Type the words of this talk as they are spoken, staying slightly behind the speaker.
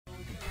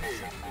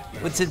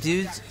What's up,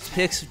 dudes? It's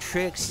Picks of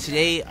Tricks.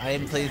 Today I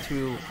am playing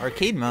through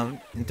arcade mode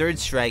in Third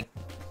Strike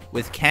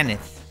with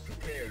Kenneth.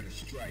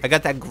 I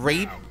got that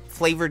grape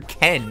flavored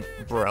Ken,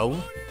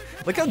 bro.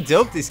 Look how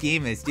dope this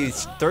game is, dude.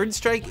 Third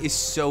Strike is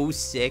so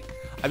sick.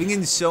 I've been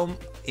getting so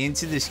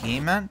into this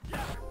game, man.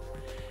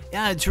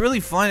 Yeah, it's really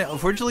fun.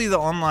 Unfortunately, the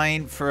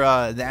online for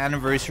the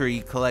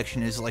anniversary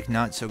collection is like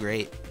not so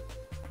great.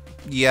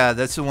 Yeah,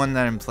 that's the one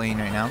that I'm playing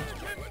right now.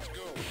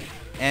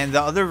 And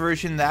the other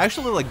version, the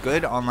actually like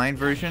good online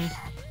version,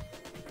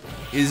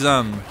 is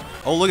oh,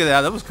 look at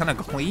that. That was kind of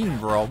clean,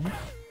 bro.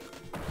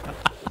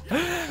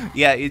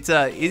 Yeah, it's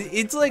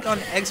like on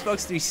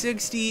Xbox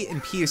 360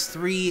 and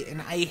PS3,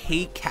 and I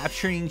hate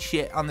capturing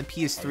shit on the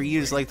PS3.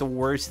 Is like the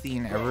worst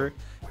thing ever.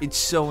 It's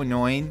so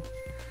annoying,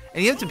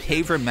 and you have to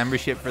pay for a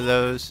membership for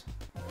those.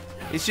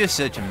 It's just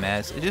such a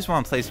mess. I just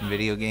want to play some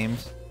video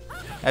games.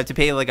 I have to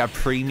pay like a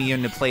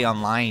premium to play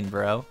online,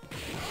 bro.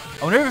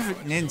 I wonder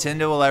if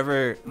Nintendo will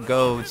ever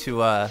go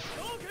to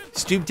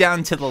stoop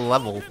down to the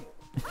level,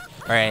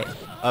 alright,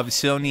 of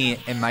Sony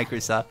and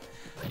Microsoft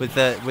with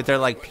their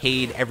like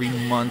paid every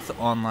month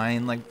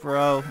online. Like,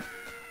 bro,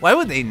 why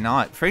would they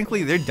not?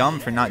 Frankly, they're dumb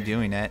for not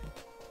doing it.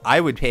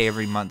 I would pay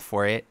every month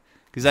for it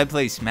because I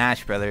play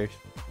Smash Brothers.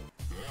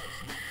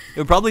 It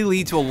would probably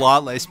lead to a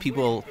lot less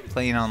people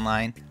playing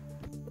online.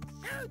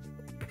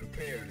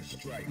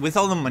 With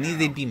all the money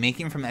they'd be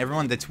making from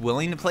everyone that's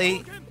willing to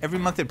play every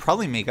month, they'd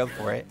probably make up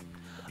for it.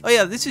 Oh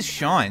yeah, this is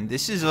Sean.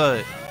 This is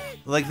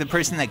like the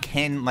person that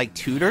Ken like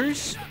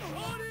tutors.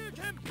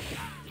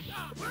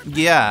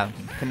 Yeah,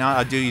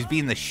 dude, he's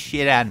beating the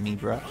shit out of me,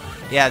 bro.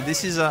 Yeah,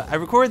 this is I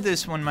recorded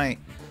this when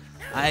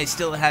I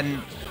still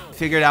hadn't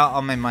figured out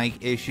all my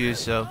mic issues,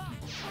 so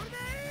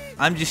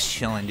I'm just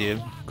chilling,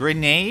 dude.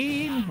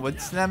 Grenade?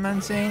 What's that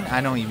man saying? I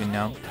don't even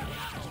know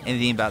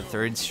anything about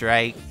Third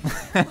Strike.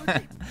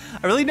 I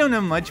really don't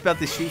know much about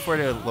the Street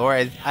Fighter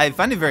lore. I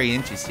find it very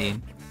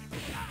interesting.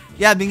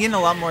 Yeah, I've been getting a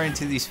lot more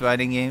into these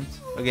fighting games.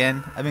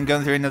 Again, I've been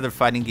going through another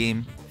fighting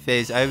game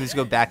phase. I always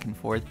go back and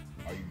forth.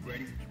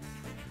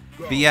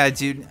 But yeah,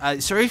 dude,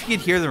 sorry if you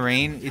could hear the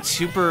rain. It's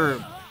super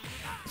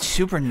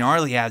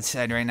gnarly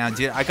outside right now,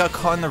 dude. I got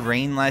caught in the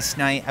rain last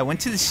night. I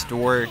went to the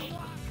store,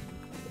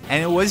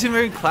 and it wasn't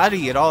very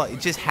cloudy at all. It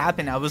just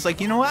happened. I was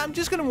like, you know what? I'm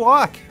just going to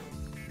walk.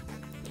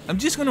 I'm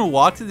just going to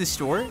walk to the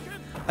store.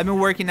 I've been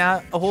working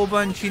out a whole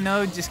bunch, you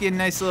know, just get a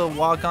nice little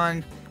walk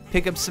on,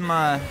 pick up some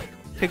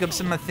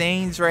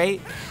things,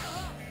 right?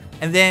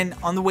 And then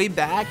on the way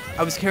back,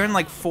 I was carrying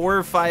like 4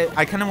 or 5.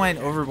 I kind of went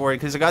overboard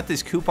because I got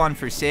this coupon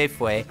for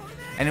Safeway,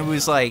 and it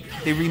was like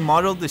they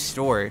remodeled the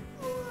store.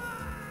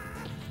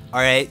 All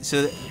right,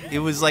 so it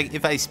was like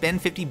if I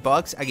spend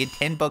 $50, I get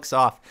 $10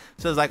 off.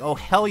 So I was like, oh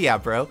hell yeah,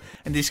 bro!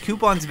 And this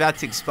coupon's about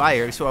to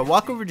expire, so I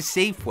walk over to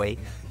Safeway,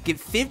 get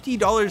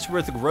 $50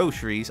 worth of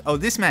groceries. Oh,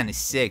 this man is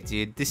sick,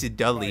 dude. This is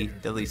Dudley.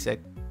 Dudley's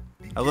sick.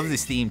 I love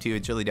this theme too.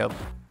 It's really dope.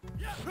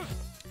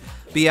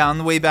 But yeah, on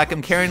the way back,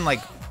 I'm carrying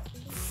like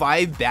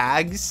 5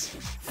 bags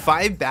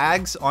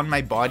on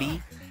my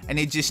body, and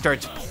it just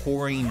starts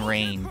pouring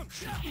rain,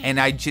 and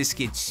I just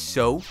get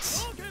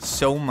soaked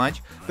so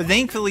much. But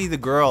thankfully, the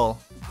girl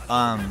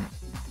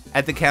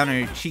at the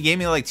counter, she gave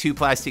me like 2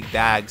 plastic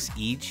bags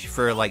each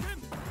for like,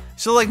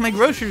 so like my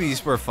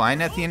groceries were fine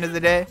at the end of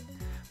the day,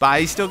 but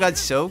I still got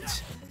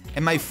soaked,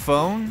 and my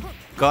phone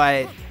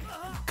got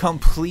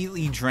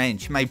completely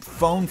drenched. My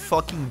phone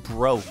fucking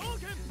broke.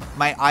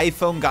 My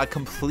iPhone got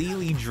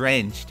completely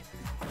drenched,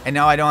 and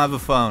now I don't have a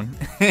phone.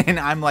 And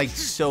I'm like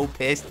so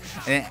pissed,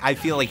 and I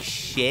feel like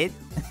shit.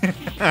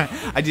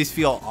 I just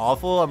feel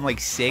awful. I'm like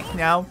sick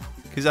now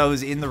because I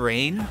was in the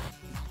rain.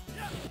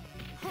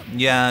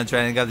 Yeah,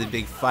 trying to get the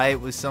big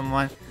fight with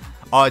someone.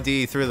 Oh, dude,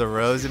 he threw the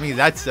rose at me.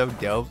 That's so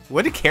dope.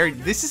 What a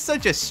character. This is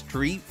such a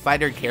Street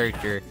Fighter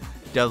character,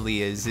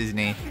 Dudley is, isn't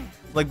he?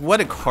 Like, what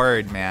a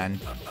card, man.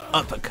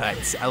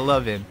 Uppercuts. I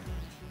love him.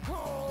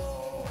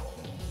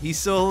 He's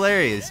so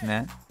hilarious,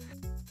 man.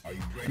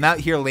 I'm out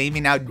here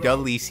laming out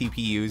Dudley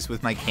CPUs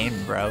with my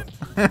cannon, bro.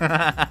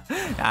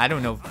 I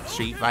don't know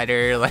Street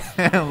Fighter.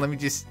 let me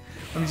just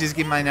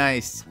get my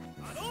nice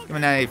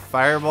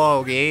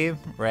fireball game,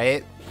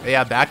 right?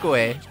 Yeah, back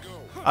away.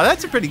 Oh,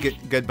 that's a pretty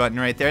good button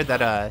right there.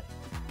 That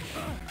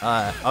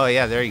oh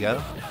yeah, there you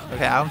go.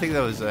 Okay, I don't think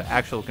that was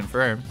actual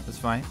confirm. That's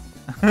fine.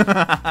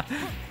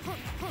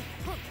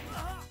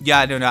 Yeah,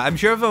 I don't know. I'm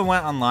sure if I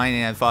went online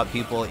and I fought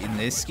people in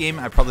this game,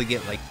 I'd probably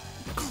get like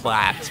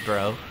clapped,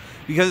 bro.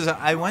 Because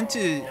I went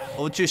to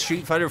Ultra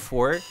Street Fighter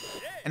 4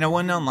 and I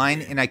went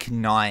online and I could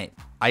not.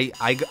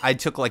 I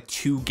took like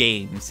 2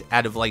 games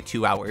out of like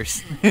 2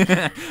 hours.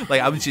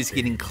 Like I was just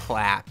getting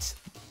clapped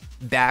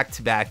back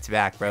to back to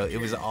back, bro. It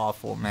was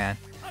awful, man.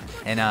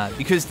 And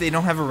because they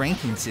don't have a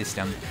ranking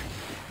system.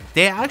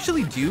 They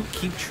actually do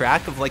keep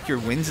track of like your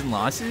wins and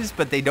losses,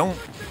 but they don't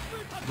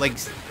like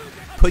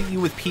put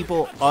you with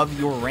people of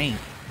your rank.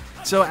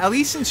 So at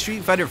least in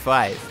Street Fighter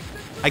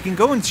 5, I can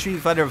go in Street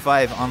Fighter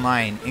 5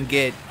 online and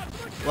get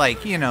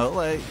like, you know,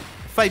 like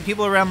fight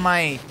people around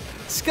my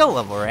skill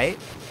level, right?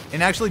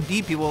 And actually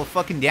beat people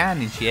fucking down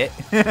and shit.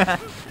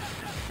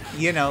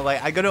 You know,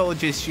 like, I go to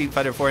Ultra Street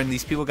Fighter 4 and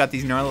these people got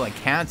these gnarly, like,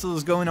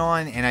 cancels going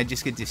on, and I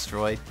just get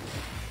destroyed.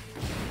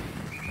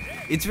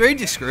 It's very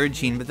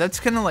discouraging, but that's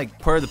kind of like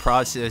part of the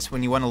process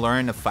when you want to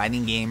learn a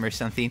fighting game or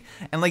something.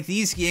 And like,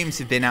 these games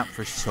have been out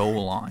for so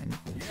long.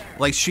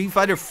 Like Street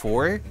Fighter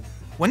 4?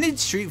 When did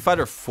Street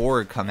Fighter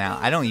 4 come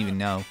out? I don't even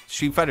know.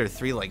 Street Fighter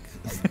 3, like,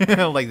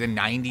 like the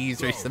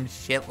 90s or some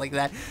shit like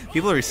that.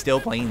 People are still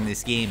playing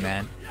this game,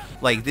 man.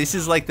 Like, this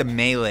is like the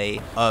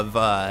Melee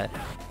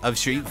of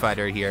Street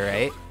Fighter here,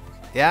 right?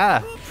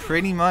 Yeah,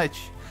 pretty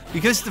much.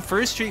 Because the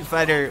first Street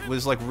Fighter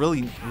was like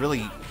really,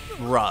 really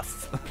rough.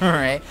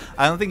 Alright?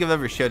 I don't think I've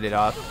ever showed it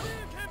off.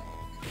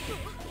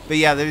 But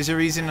yeah, there's a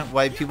reason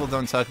why people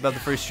don't talk about the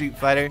first Street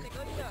Fighter.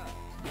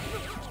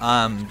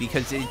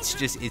 Because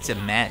it's a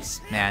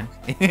mess, man.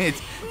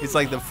 it's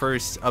like the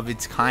first of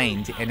its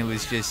kind, and it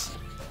was just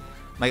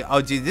like,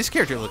 oh dude, this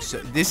character looks so,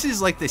 this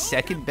is like the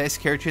second best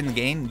character in the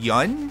game,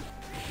 Yun.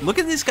 Look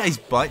at this guy's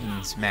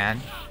buttons,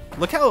 man.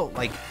 Look how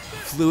like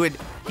fluid.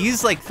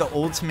 He's like the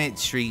ultimate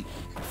Street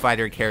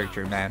Fighter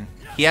character, man.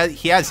 He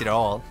has it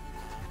all.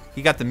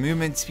 He got the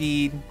movement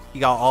speed. He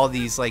got all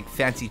these like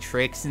fancy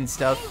tricks and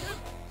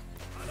stuff.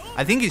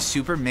 I think his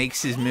super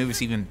makes his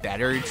moves even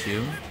better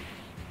too.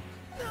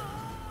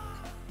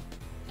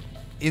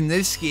 In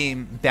this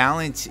game,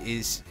 balance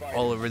is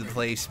all over the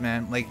place,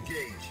 man. Like,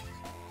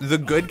 the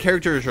good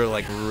characters are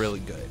like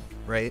really good,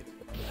 right?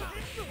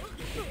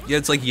 Yeah,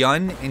 it's like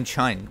Yun and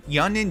Chun.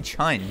 Yun and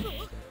Chun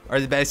are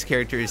the best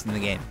characters in the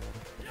game.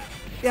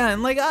 Yeah,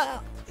 and like,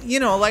 you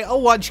know, like,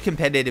 I'll watch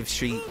competitive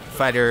Street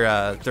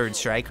Fighter Third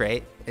Strike,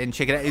 right? And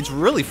check it out. It's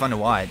really fun to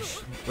watch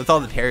with all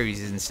the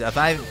parries and stuff.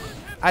 I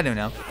don't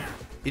know.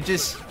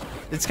 It's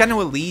kind of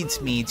what leads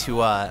me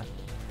to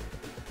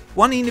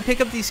wanting to pick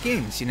up these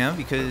games, you know,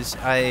 because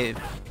I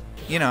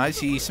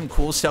see some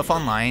cool stuff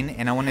online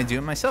and I want to do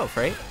it myself,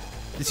 right?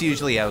 That's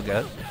usually how it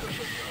goes.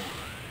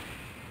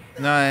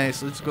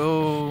 Nice, let's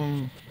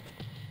go.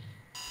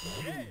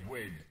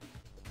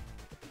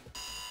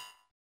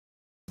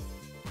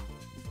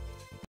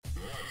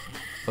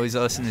 Always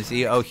awesome to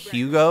see. Oh,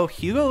 Hugo.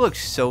 Hugo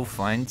looks so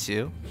fun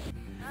too.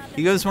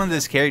 Hugo's one of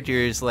those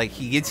characters, like,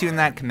 he gets you in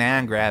that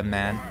command grab,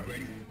 man,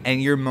 and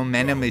your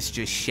momentum is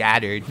just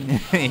shattered.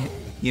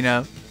 You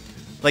know?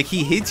 Like,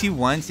 he hits you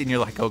once and you're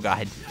like, oh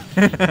god.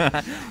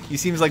 He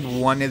seems like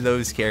one of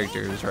those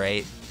characters,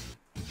 right?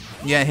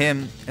 Yeah,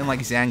 him and like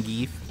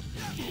Zangief.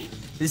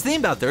 This thing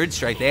about Third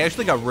Strike, they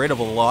actually got rid of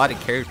a lot of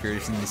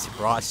characters in this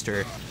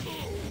roster.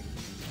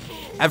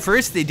 At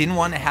first, they didn't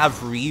want to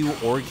have Ryu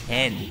or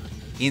Ken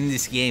in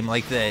this game.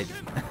 Like,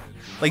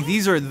 like,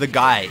 these are the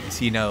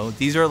guys, you know?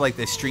 These are like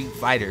the Street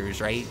Fighters,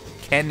 right?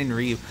 Ken and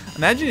Ryu.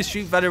 Imagine a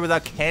Street Fighter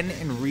without Ken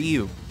and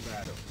Ryu.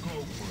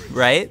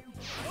 Right?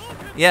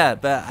 Yeah,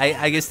 but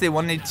I guess they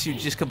wanted to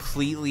just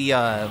completely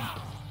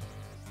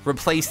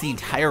replace the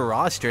entire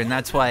roster, and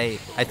that's why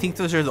I think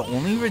those are the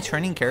only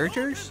returning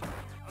characters.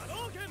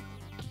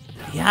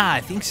 Yeah,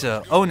 I think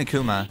so. Oh, and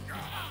Akuma.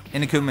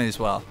 And Akuma as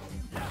well.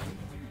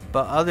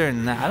 But other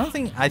than that,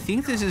 I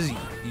think this is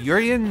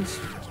Urian's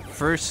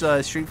first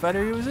Street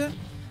Fighter he was in?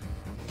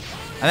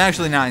 I'm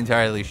actually not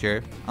entirely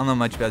sure. I don't know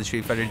much about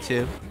Street Fighter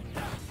 2.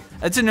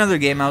 That's another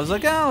game I was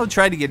like, oh, I'll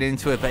try to get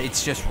into it, but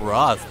it's just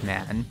rough,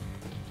 man.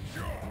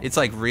 It's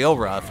like real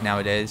rough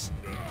nowadays.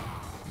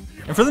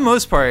 And for the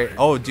most part,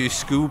 oh dude,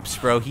 Scoops,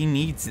 bro, he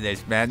needs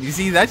this, man. You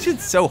see, that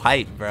shit's so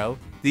hype, bro.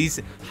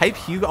 These hype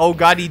Hugo, oh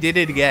god, he did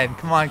it again.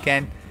 Come on,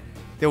 Ken.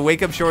 The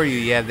wake up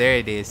Shoryu, yeah, there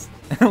it is.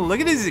 Look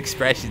at his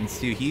expressions,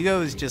 too.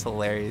 Hugo is just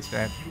hilarious,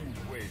 man.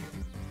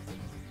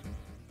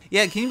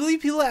 Yeah, can you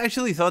believe people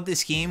actually thought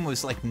this game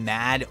was like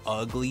mad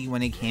ugly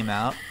when it came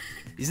out?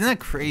 Isn't that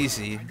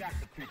crazy?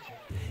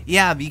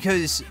 Yeah,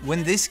 because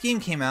when this game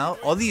came out,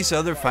 all these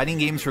other fighting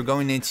games were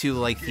going into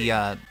like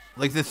the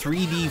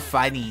 3D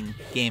fighting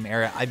game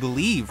era, I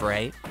believe,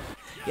 right?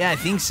 Yeah, I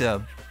think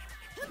so.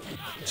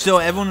 So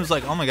everyone was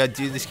like, "Oh my god,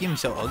 dude, this game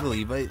is so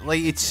ugly," but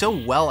like it's so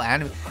well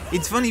animated.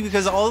 It's funny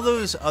because all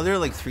those other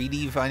like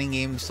 3D fighting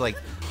games like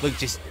look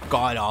just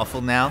god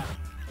awful now,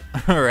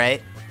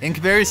 right? In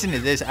comparison to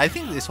this, I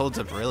think this holds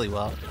up really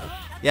well.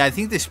 Yeah, I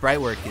think the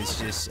sprite work is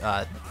just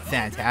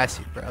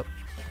fantastic, bro.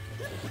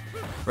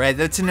 Right,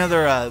 that's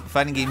another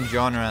fighting game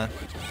genre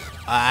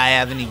I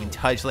haven't even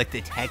touched, like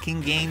the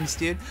Tekken games,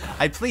 dude.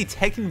 I played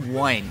Tekken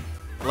 1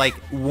 like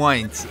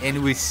once, and it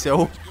was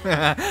so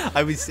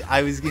I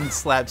was getting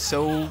slapped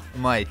so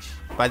much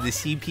by the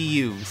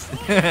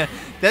CPUs.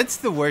 That's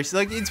the worst.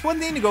 Like, it's one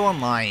thing to go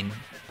online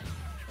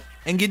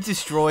and get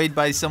destroyed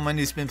by someone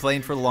who's been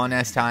playing for a long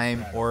ass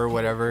time or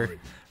whatever,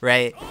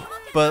 right?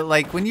 But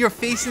like when you're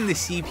facing the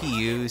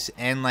CPUs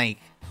and like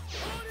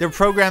they're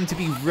programmed to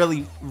be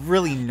really,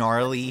 really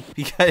gnarly,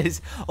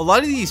 because a lot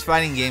of these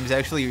fighting games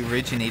actually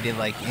originated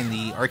like in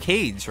the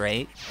arcades,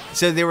 right?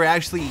 So they were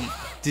actually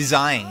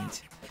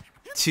designed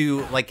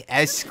to like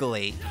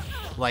escalate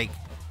like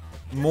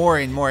more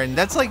and more, and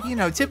that's like, you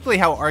know, typically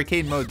how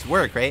arcade modes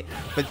work, right?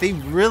 But they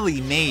really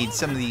made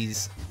some of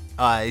these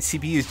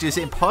CPU is just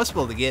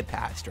impossible to get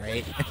past,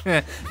 right?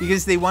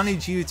 Because they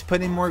wanted you to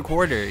put in more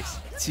quarters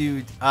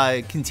to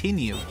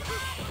continue.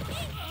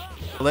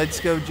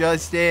 Let's go,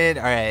 Justin.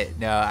 All right,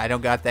 no, I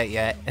don't got that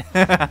yet.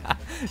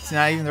 It's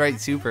not even the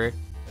right super.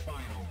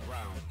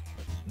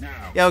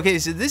 Yeah, okay,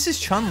 so this is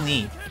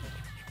Chun-Li.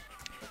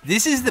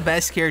 This is the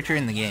best character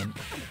in the game.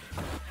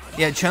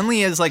 Yeah,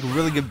 Chun-Li has like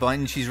really good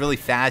buttons. She's really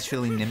fast,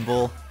 really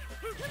nimble.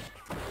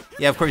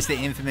 Yeah, of course, the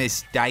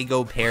infamous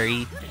Daigo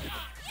parry.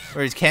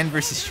 Or it's Ken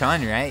versus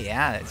Chun, right?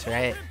 Yeah, that's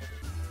right.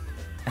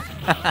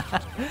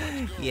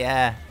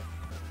 Yeah.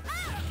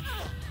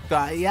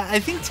 But yeah, I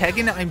think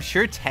Tekken, I'm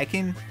sure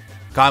Tekken...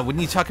 God, when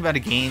you talk about a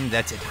game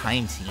that's a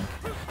time sink,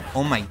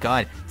 oh my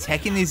god,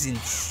 Tekken is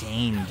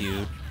insane,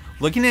 dude.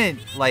 Looking at,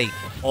 like,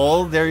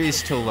 all there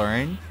is to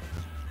learn,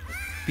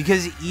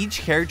 because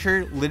each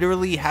character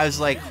literally has,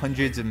 like,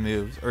 hundreds of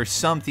moves, or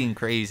something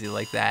crazy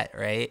like that,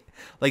 right?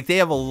 Like, they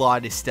have a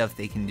lot of stuff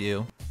they can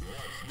do.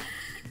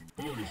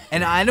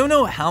 And I don't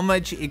know how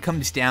much it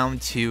comes down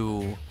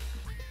to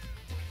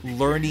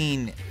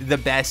learning the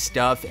best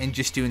stuff and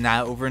just doing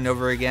that over and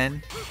over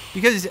again,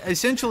 because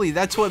essentially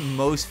that's what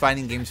most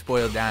fighting games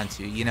boil down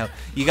to. You know,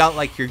 you got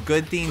like your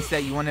good things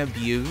that you want to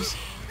abuse,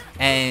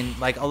 and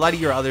like a lot of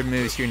your other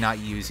moves you're not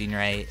using,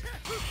 right?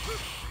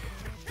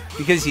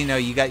 Because, you know,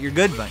 you got your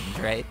good buttons,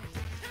 right?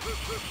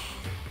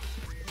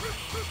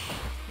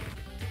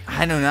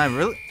 I don't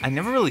know, I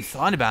never really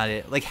thought about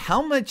it. Like,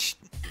 how much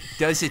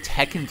does a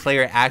Tekken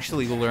player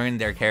actually learn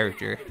their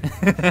character?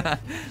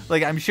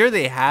 Like, I'm sure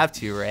they have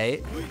to,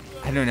 right?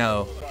 I don't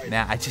know.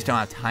 Man, I just don't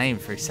have time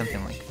for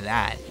something like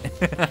that.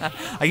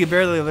 I can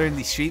barely learn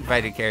these Street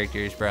Fighter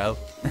characters, bro.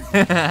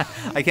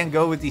 I can't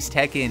go with these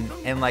Tekken,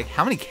 and like,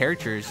 how many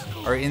characters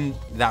are in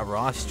that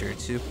roster,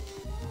 too?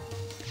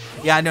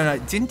 Yeah, I don't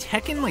know. Didn't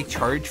Tekken, like,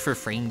 charge for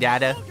frame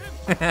data?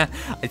 I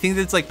think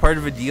that's, like, part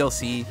of a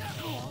DLC.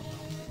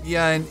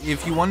 Yeah, and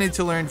if you wanted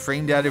to learn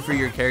frame data for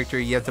your character,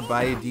 you have to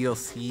buy a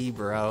DLC,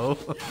 bro.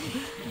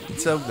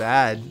 It's so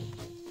bad.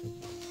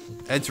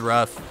 It's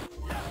rough.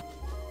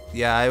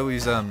 Yeah, I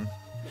always, I've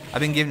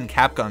been giving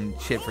Capcom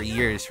shit for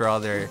years for all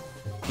their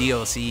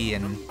DLC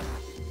and,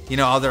 you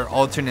know, all their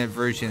alternate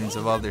versions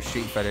of all their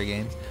Street Fighter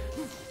games.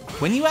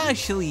 When you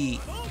actually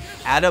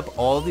add up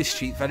all the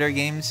Street Fighter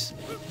games,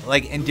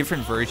 like, in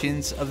different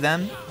versions of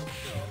them,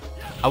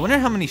 I wonder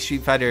how many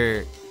Street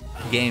Fighter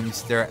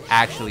games there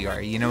actually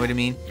are, you know what I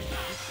mean?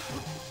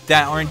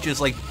 That aren't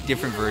just like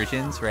different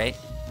versions, right?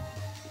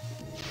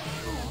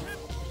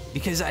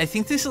 Because I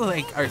think this is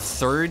like our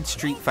third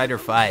Street Fighter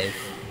 5,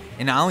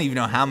 and I don't even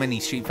know how many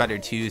Street Fighter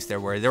 2s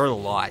there were. There were a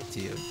lot,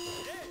 dude.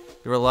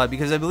 There were a lot,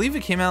 because I believe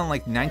it came out in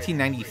like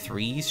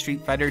 1993,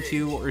 Street Fighter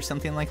 2 or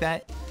something like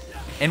that.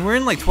 And we're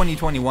in like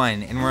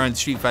 2021 and we're on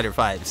Street Fighter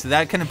 5, so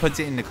that kind of puts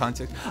it into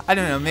context. I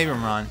don't know, maybe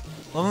I'm wrong.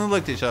 Let me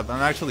look this up.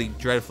 I'm actually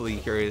dreadfully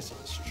curious.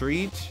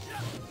 Street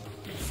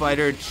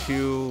Fighter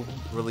 2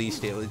 release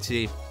date. Let's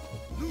see.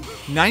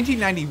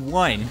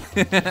 1991.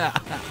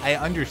 I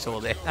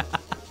undersold it.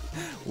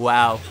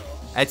 Wow.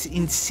 That's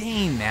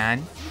insane,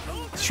 man.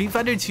 Street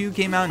Fighter 2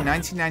 came out in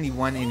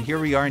 1991, and here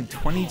we are in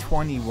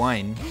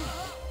 2021.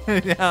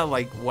 Yeah,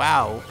 like,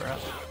 wow, bro.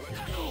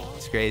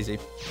 It's crazy.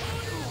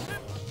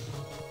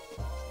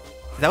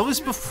 That was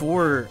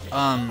before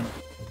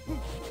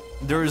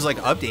there was like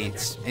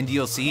updates and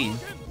DLC.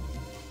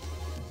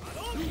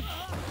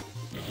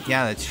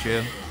 Yeah, that's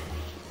true.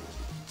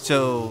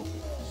 So,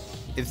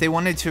 if they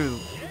wanted to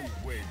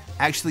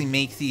actually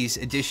make these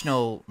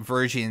additional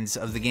versions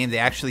of the game, they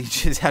actually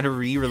just had to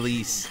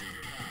re-release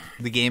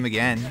the game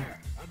again.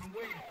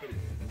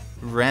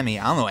 Remy.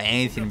 I don't know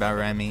anything about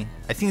Remy.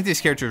 I think this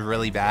character is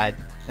really bad.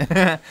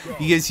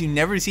 Because you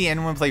never see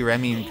anyone play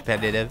Remy in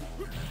competitive.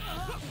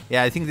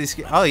 Yeah, I think this...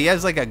 Oh, he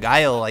has like a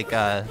guile, like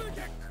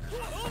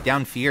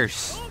down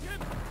fierce.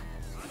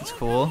 That's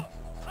cool.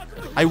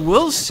 I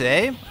will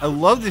say, I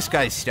love this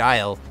guy's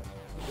style.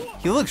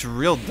 He looks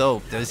real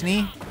dope, doesn't he?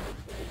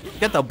 You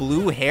got the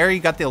blue hair,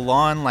 you got the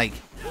long, like...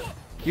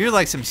 You're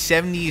like some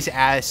 70s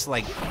ass,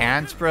 like,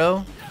 pants,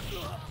 bro.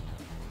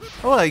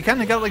 Oh, well, you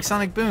kind of got like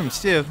Sonic Booms,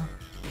 too.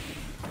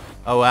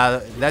 Oh, wow,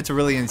 that's a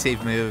really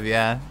unsafe move,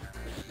 yeah.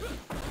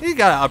 You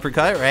got an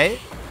uppercut, right?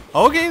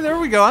 Okay, there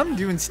we go. I'm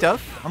doing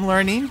stuff. I'm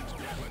learning.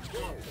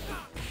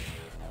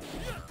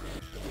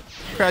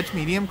 Crouch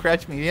medium,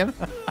 crouch medium.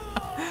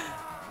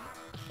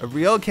 A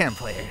real camp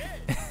player.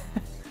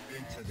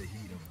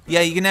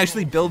 Yeah, you can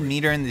actually build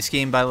meter in this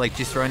game by like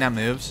just throwing out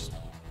moves.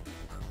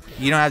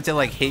 You don't have to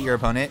like hit your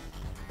opponent.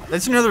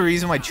 That's another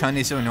reason why Chun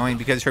is so annoying,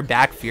 because her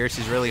back fierce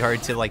is really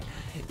hard to like...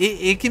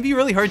 It can be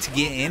really hard to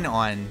get in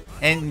on.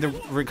 And the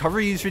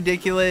recovery is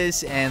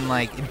ridiculous, and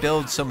like it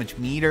builds so much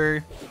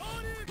meter.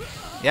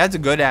 Yeah, it's a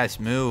good-ass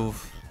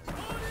move.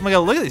 Oh my god,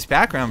 look at this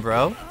background,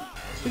 bro.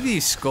 Look at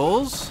these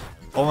skulls.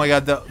 Oh my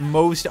god, the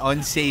most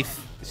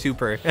unsafe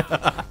super.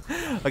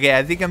 Okay,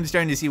 I think I'm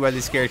starting to see why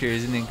this character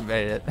isn't in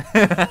competitive.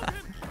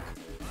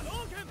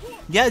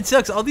 Yeah, it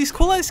sucks. All these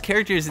cool-ass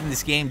characters in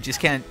this game just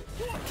can't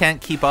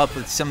keep up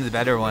with some of the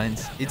better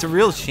ones. It's a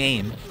real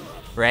shame,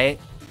 right?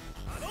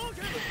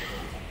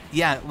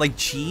 Yeah, like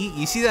G.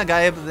 You see that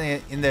guy up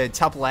in the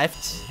top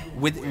left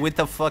with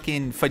the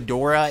fucking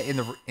fedora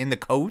in the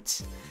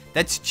coat?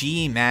 That's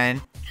G,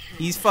 man.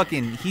 He's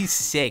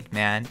sick,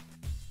 man.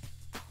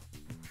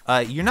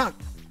 You're not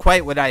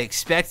quite what I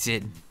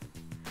expected,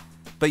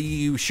 but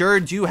you sure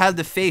do have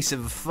the face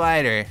of a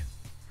fighter.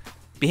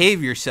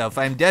 Behave yourself.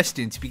 I am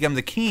destined to become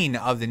the king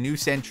of the new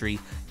century.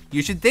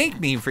 You should thank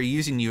me for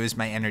using you as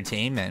my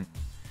entertainment.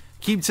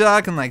 Keep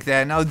talking like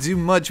that, and I'll do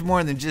much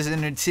more than just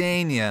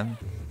entertain you.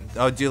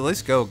 Oh, dude,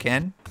 let's go,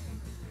 Ken.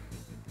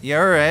 Yeah,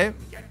 all right.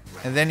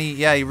 And then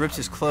he rips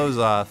his clothes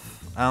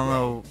off. I don't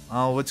know.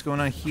 Oh, what's going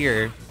on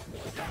here?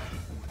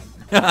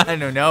 I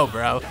don't know,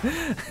 bro.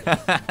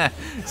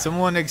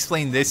 Someone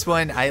explain this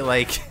one. I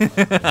like,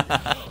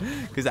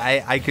 because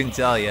I couldn't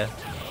tell you.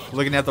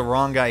 Looking at the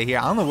wrong guy here.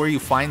 I don't know where you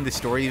find the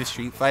story of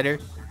Street Fighter.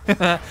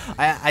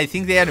 I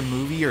think they had a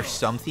movie or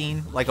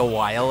something like a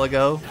while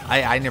ago.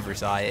 I never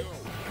saw it.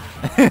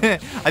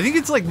 I think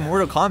it's like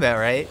Mortal Kombat,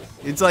 right?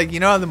 It's like, you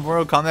know how the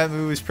Mortal Kombat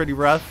movie was pretty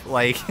rough?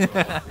 Like,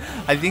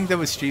 I think that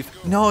was Street...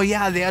 No,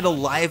 yeah, they had a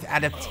live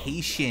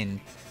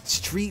adaptation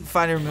Street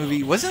Fighter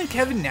movie. Wasn't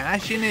Kevin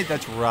Nash in it?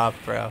 That's rough,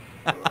 bro.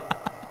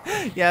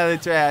 Yeah,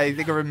 that's right. I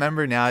think I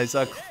remember now. I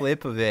saw a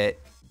clip of it.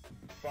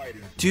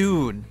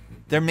 Dude,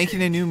 they're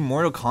making a new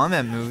Mortal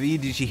Kombat movie.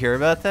 Did you hear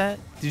about that?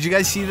 Did you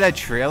guys see that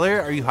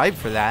trailer? Are you hyped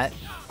for that?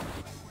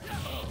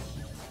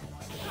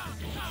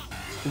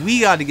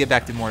 We got to get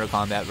back to Mortal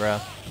Kombat, bro.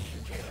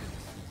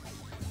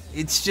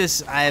 It's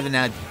just, I haven't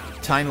had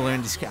time to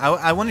learn this.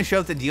 I want to show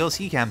up the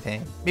DLC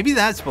campaign. Maybe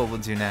that's what we'll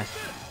do next.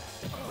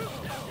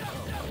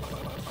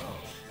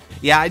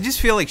 Yeah, I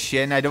just feel like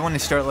shit, and I don't want to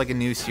start like a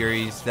new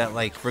series that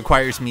like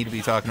requires me to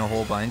be talking a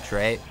whole bunch,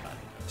 right?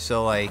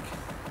 So like,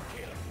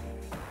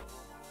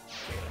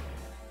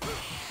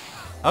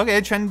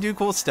 okay, trying to do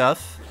cool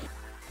stuff.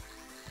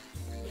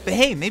 But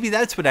hey, maybe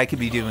that's what I could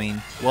be doing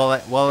while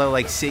I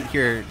like sit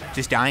here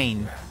just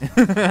dying.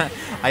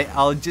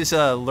 I'll just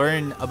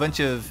learn a bunch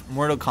of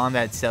Mortal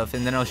Kombat stuff,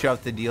 and then I'll show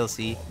off the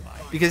DLC.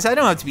 Because I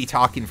don't have to be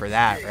talking for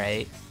that,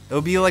 right?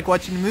 It'll be like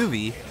watching a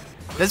movie.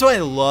 That's why I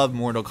love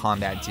Mortal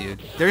Kombat,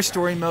 dude. Their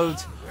story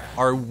modes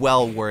are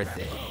well worth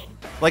it.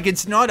 Like,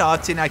 it's not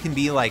often I can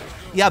be like,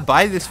 yeah,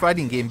 buy this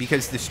fighting game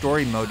because the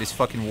story mode is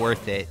fucking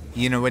worth it.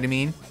 You know what I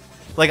mean?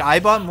 Like,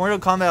 I bought Mortal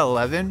Kombat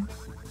 11.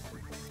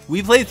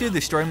 We played through the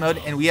story mode,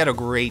 and we had a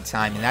great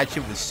time, and that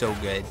shit was so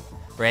good,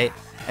 right?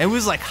 And it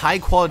was, like,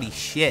 high-quality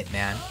shit,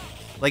 man.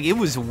 Like, it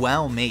was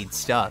well-made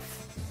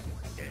stuff.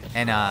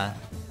 And,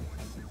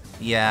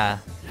 yeah.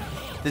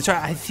 That's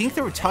right. I think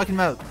they were talking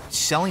about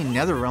selling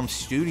NetherRealm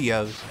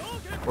Studios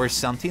or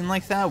something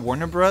like that.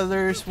 Warner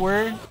Brothers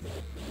were.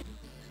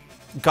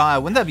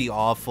 God, wouldn't that be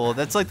awful?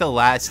 That's, like, the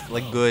last,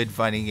 like, good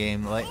fighting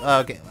game. Like,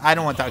 okay, I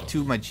don't want to talk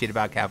too much shit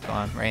about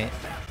Capcom, right?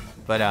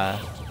 But,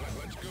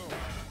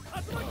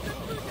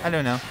 I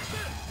don't know.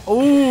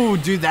 Oh,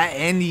 dude, that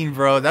ending,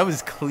 bro. That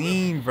was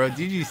clean, bro.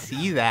 Did you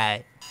see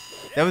that?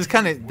 That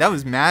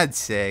was mad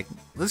sick.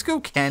 Let's go,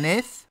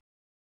 Kenneth.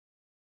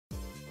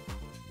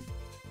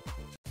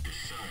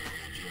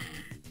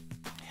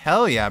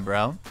 Hell yeah,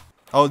 bro.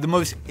 Oh, the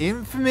most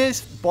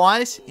infamous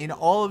boss in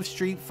all of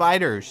Street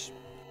Fighters.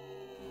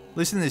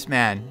 Listen to this,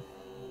 man.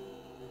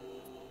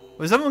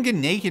 Was someone get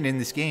naked in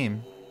this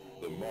game?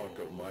 The mark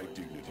of my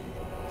dignity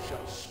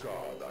shall scar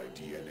thy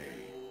DNA.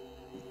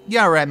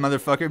 Yeah, right,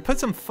 motherfucker. Put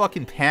some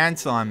fucking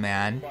pants on,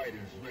 man.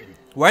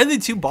 Why do the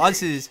two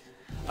bosses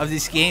of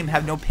this game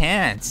have no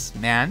pants,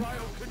 man?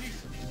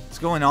 What's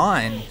going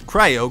on?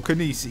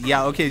 Cryokinesis.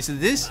 Yeah, okay, so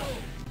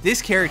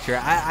this character,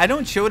 I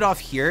don't show it off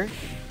here,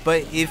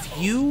 but if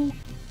you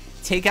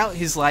take out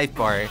his life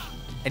bar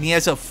and he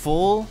has a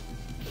full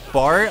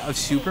bar of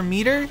super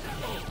meter,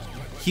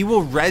 he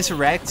will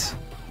resurrect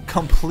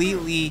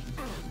completely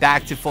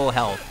back to full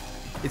health.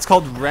 It's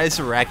called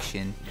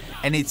resurrection,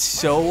 and it's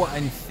so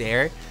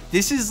unfair.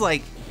 This is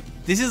like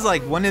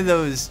one of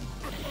those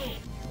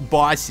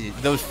bosses,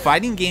 those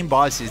fighting game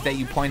bosses that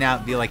you point out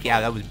and be like,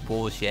 yeah, that was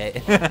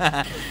bullshit.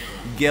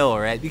 Gil,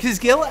 right? Because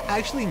Gil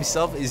actually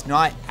himself is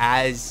not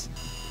as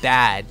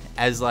bad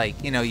as,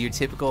 like, you know, your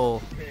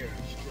typical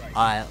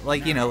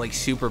like, you know, like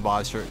super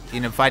boss or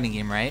in a fighting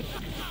game, right?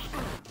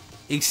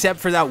 Except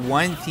for that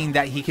one thing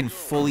that he can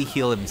fully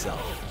heal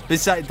himself.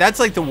 Besides, that's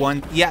like the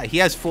one, yeah, he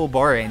has full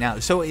bar right now.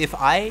 So if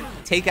I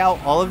take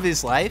out all of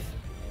his life,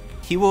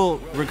 he will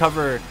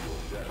recover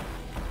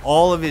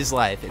all of his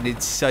life, and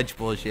it's such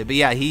bullshit. But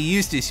yeah, he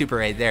used his super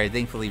right there,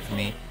 thankfully for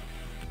me.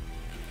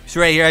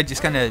 So right here, I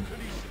just kind of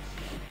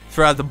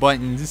throw out the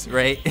buttons,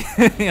 right?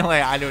 You know,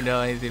 like, I don't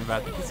know anything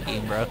about this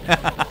game, bro.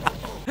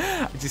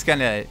 I just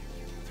kind of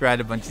throw out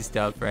a bunch of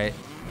stuff, right?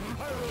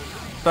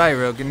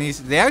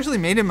 They actually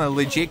made him a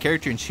legit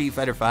character in Street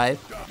Fighter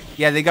 5.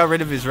 Yeah, they got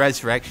rid of his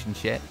resurrection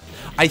shit.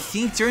 I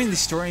think during the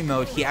story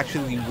mode, he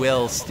actually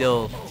will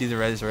still do the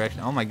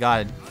resurrection. Oh my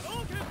god.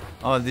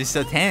 Oh, this is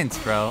so tense,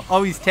 bro.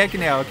 Oh, he's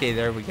taking it. Okay,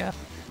 there we go.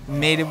 We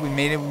made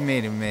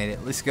it.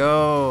 Let's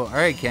go.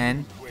 Alright,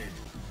 Ken.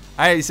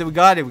 Alright, so we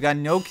got it. We got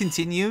no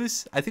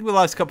continues. I think we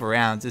lost a couple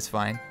rounds. It's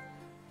fine.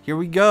 Here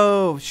we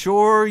go.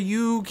 Sure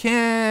you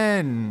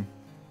can.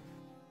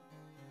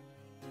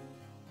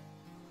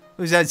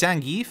 Was that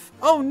Zangief?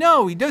 Oh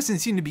no, he doesn't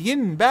seem to be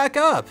getting back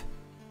up.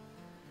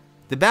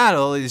 The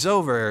battle is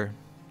over.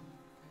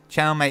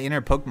 Channel my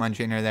inner Pokemon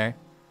trainer there.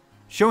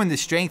 Showing the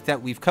strength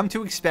that we've come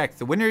to expect.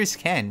 The winner is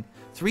Ken.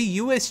 3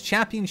 US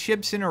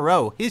championships in a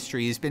row.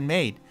 History has been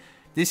made.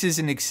 This is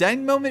an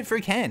exciting moment for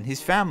Ken,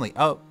 his family.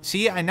 Oh,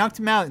 see, I knocked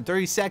him out in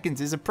 30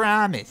 seconds as a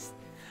promise.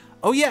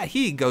 Oh yeah,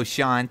 here you go,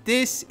 Sean.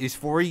 This is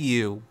for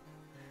you.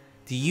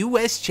 The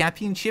US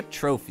Championship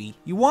trophy.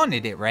 You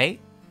wanted it, right?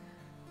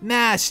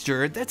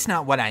 Master, that's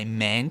not what I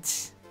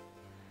meant.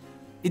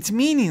 It's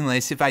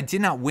meaningless if I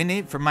did not win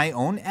it from my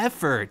own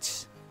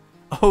efforts.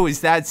 Oh, is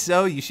that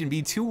so? You shouldn't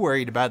be too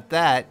worried about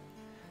that.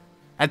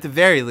 At the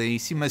very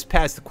least, you must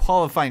pass the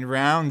qualifying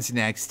rounds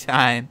next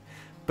time.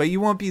 But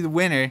you won't be the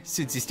winner,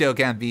 since you still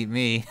can't beat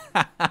me.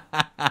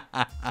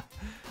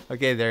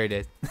 Okay, there it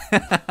is.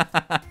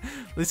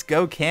 Let's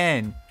go,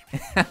 Ken.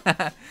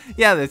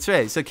 Yeah, that's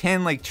right. So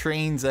Ken, like,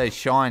 trains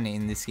Sean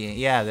in this game.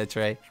 Yeah, that's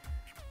right.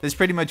 That's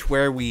pretty much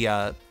where we,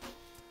 yeah,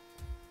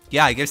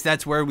 I guess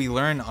that's where we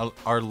learn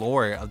our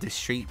lore of the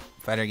Street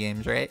Fighter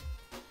games, right?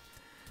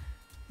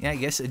 Yeah, I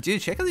guess.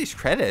 Dude, check out these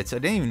credits. I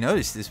didn't even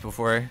notice this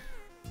before.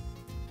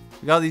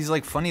 We got all these,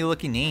 like, funny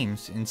looking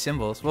names and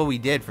symbols. Well, we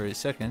did for a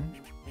second.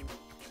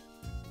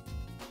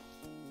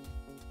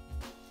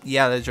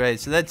 Yeah, that's right.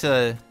 So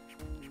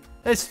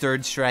that's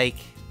Third Strike.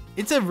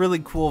 It's a really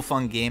cool,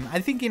 fun game. I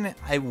think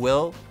I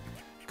will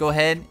go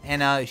ahead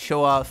and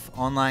show off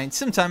online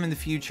sometime in the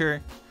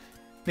future.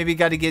 Maybe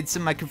got to get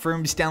some of my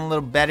confirms down a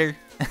little better.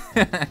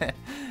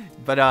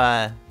 But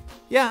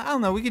yeah, I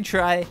don't know. We could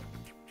try.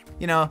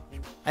 You know,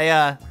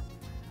 I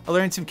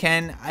learned some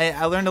Ken.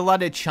 I learned a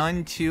lot of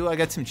Chun too. I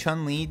got some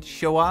Chun Li to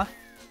show off,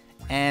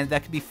 and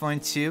that could be fun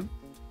too.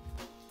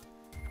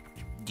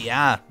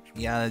 Yeah,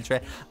 that's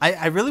right.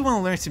 I really want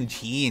to learn some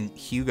G and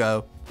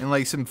Hugo and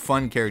like some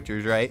fun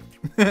characters, right?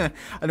 I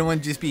don't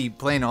want to just be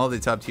playing all the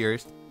top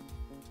tiers.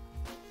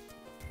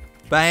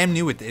 But I am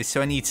new with this,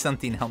 so I need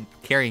something to help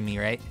carry me,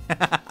 right?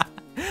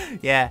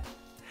 Yeah.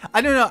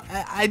 I don't know.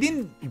 I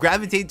didn't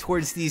gravitate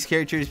towards these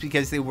characters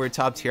because they were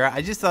top tier.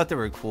 I just thought they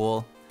were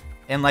cool.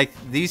 And like,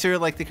 these are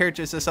like the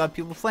characters I saw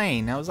people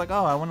playing. I was like,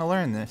 oh, I want to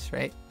learn this,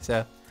 right?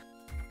 So.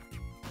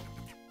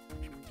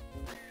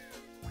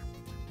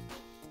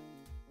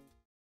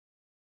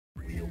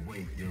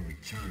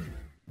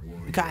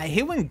 God, I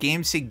hate when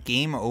games say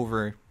game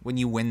over when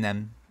you win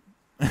them.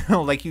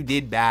 Like you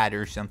did bad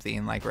or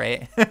something, like,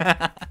 right?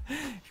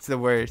 It's the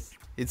worst.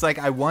 It's like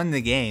I won the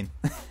game.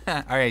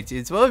 Alright,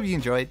 dudes. Well, if you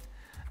enjoyed.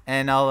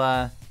 And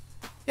I'll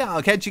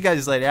catch you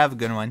guys later. Have a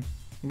good one.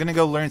 I'm gonna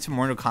go learn some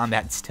Mortal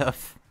Kombat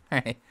stuff.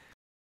 Alright.